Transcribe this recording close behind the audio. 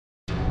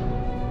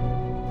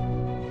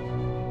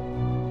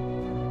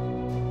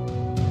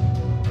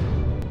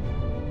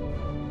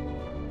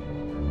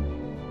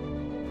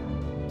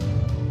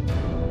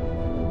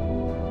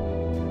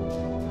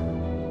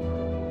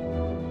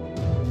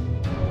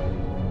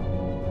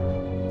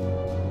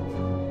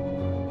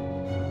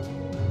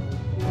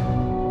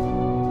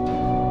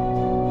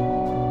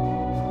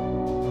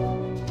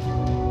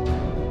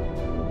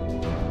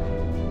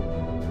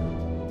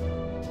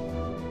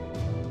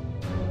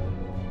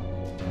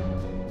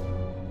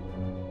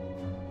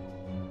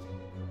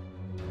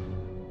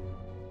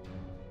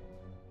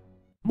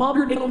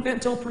Modern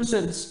Elevento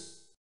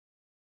presents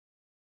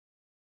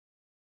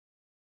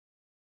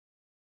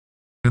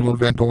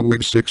Elevento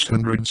with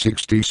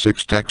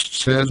 666 text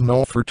says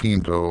no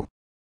Thirteento.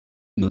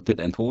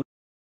 Thirteento.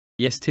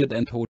 Yes,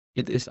 Thirteento.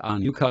 It is a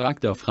new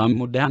character from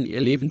modern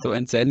Elevento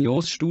and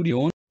Seniors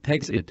Studio.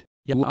 Takes it.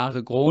 You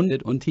are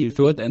grounded until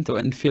Thirteento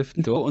and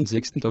Thirteento and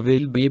Sixteento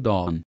will be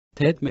born.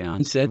 Thirteento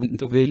and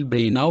Seventeento will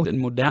be now in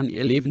modern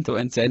Elevento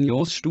and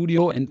Seniors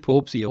Studio and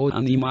Pop Zero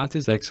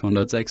Animate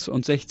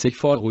 666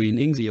 for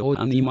ruining Zero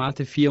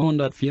Animate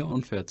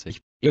 444.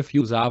 If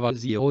you Sava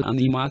Zero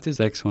Animate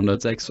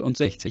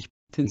 666.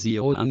 Ten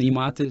Zero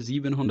Animate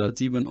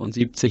 777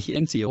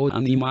 and Zero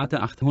Animate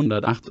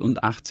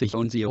 888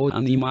 und Zero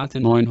Animate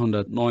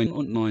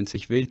 999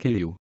 will kill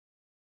you.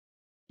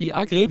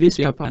 I agree with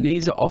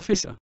Japanese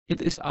officer.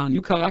 It is a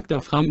new character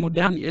from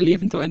modern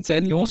Elevento and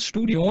Seniors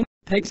Studio.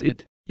 Takes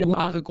it. You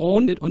are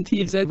grounded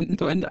until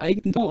Seventeento and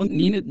Eighteento and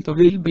Nineteento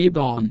will be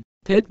born.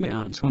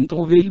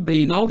 Thirteento will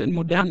be now in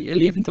modern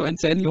Elevento and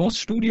Seniors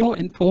Studio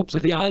and Pop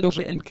Real Doge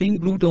and King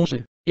Blue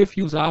Doge. If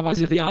you Sava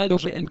Real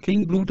Doge and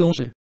King Blue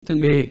Doge, then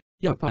me.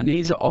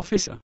 Japanese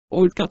officer,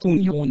 old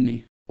cartoon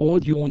Yoni,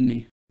 old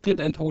Yoni,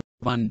 Thirteento,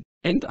 1,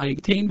 and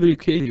 18 will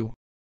kill you.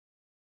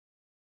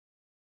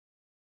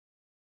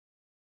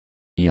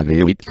 I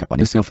agree with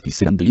Japanese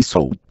officer and the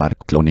South Park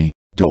clone,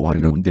 you are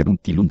grounded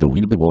until the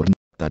will be born.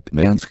 That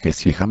means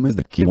Jesse James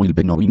the key will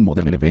be now in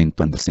modern event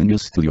and senior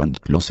studio and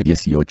close 18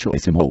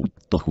 SMO,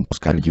 to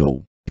buscar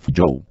yo. If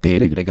yo,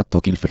 TRY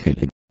to kill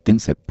FGL,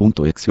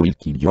 tense.exe will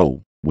kill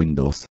yo,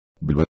 Windows,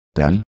 Blue,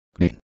 Real,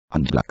 Grey,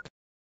 and Black.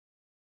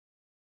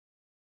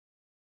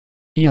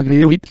 I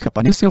agree with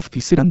Japanese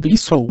officer and the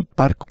South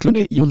Park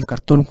clone y old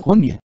cartoon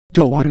honey.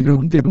 You are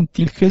grounded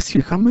until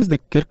Jesse James the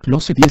key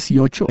close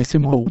 18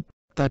 SMO.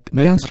 That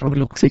means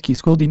Roblox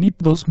X Codinit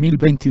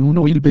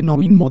 2021 will be now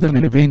in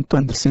modern event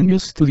and senior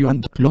studio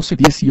and close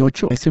 18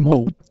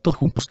 SMO, to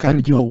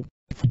buscar yo.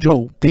 If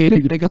yo,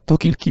 TRY to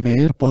kill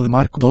Kiber pod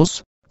Mark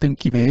 2, then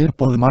Kiber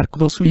pod Mark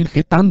 2 will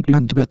get angry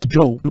and bet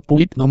yo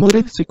put no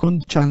more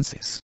second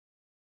chances.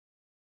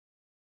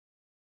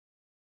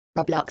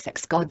 Roblox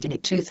X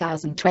Coordinate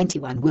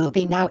 2021 will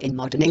be now in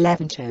modern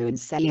Elevento and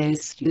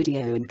Seniors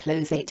Studio and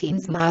close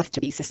 18's mouth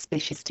to be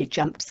suspicious to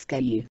jump scare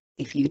you.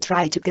 If you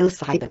try to kill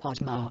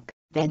Cyberpod Mark,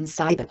 then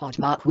Cyberpod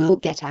Mark will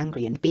get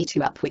angry and beat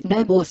you up with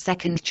no more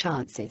second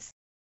chances.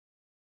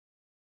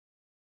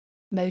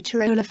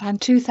 Motorola Fan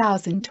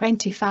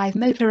 2025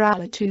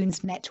 Motorola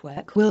Tunes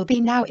Network will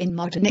be now in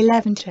modern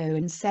Elevento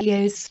and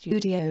Seniors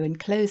Studio and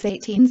close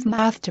 18's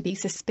mouth to be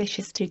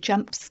suspicious to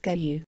jump scare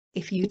you.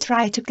 If you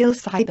try to kill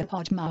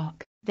Cyberpod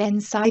Mark, then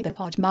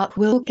Cyberpod Mark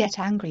will get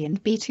angry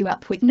and beat you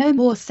up with no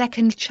more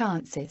second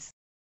chances.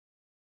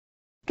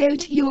 Go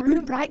to your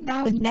room right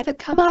now and never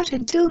come out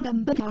until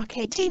number mark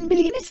 18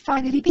 million is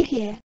finally be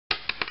here.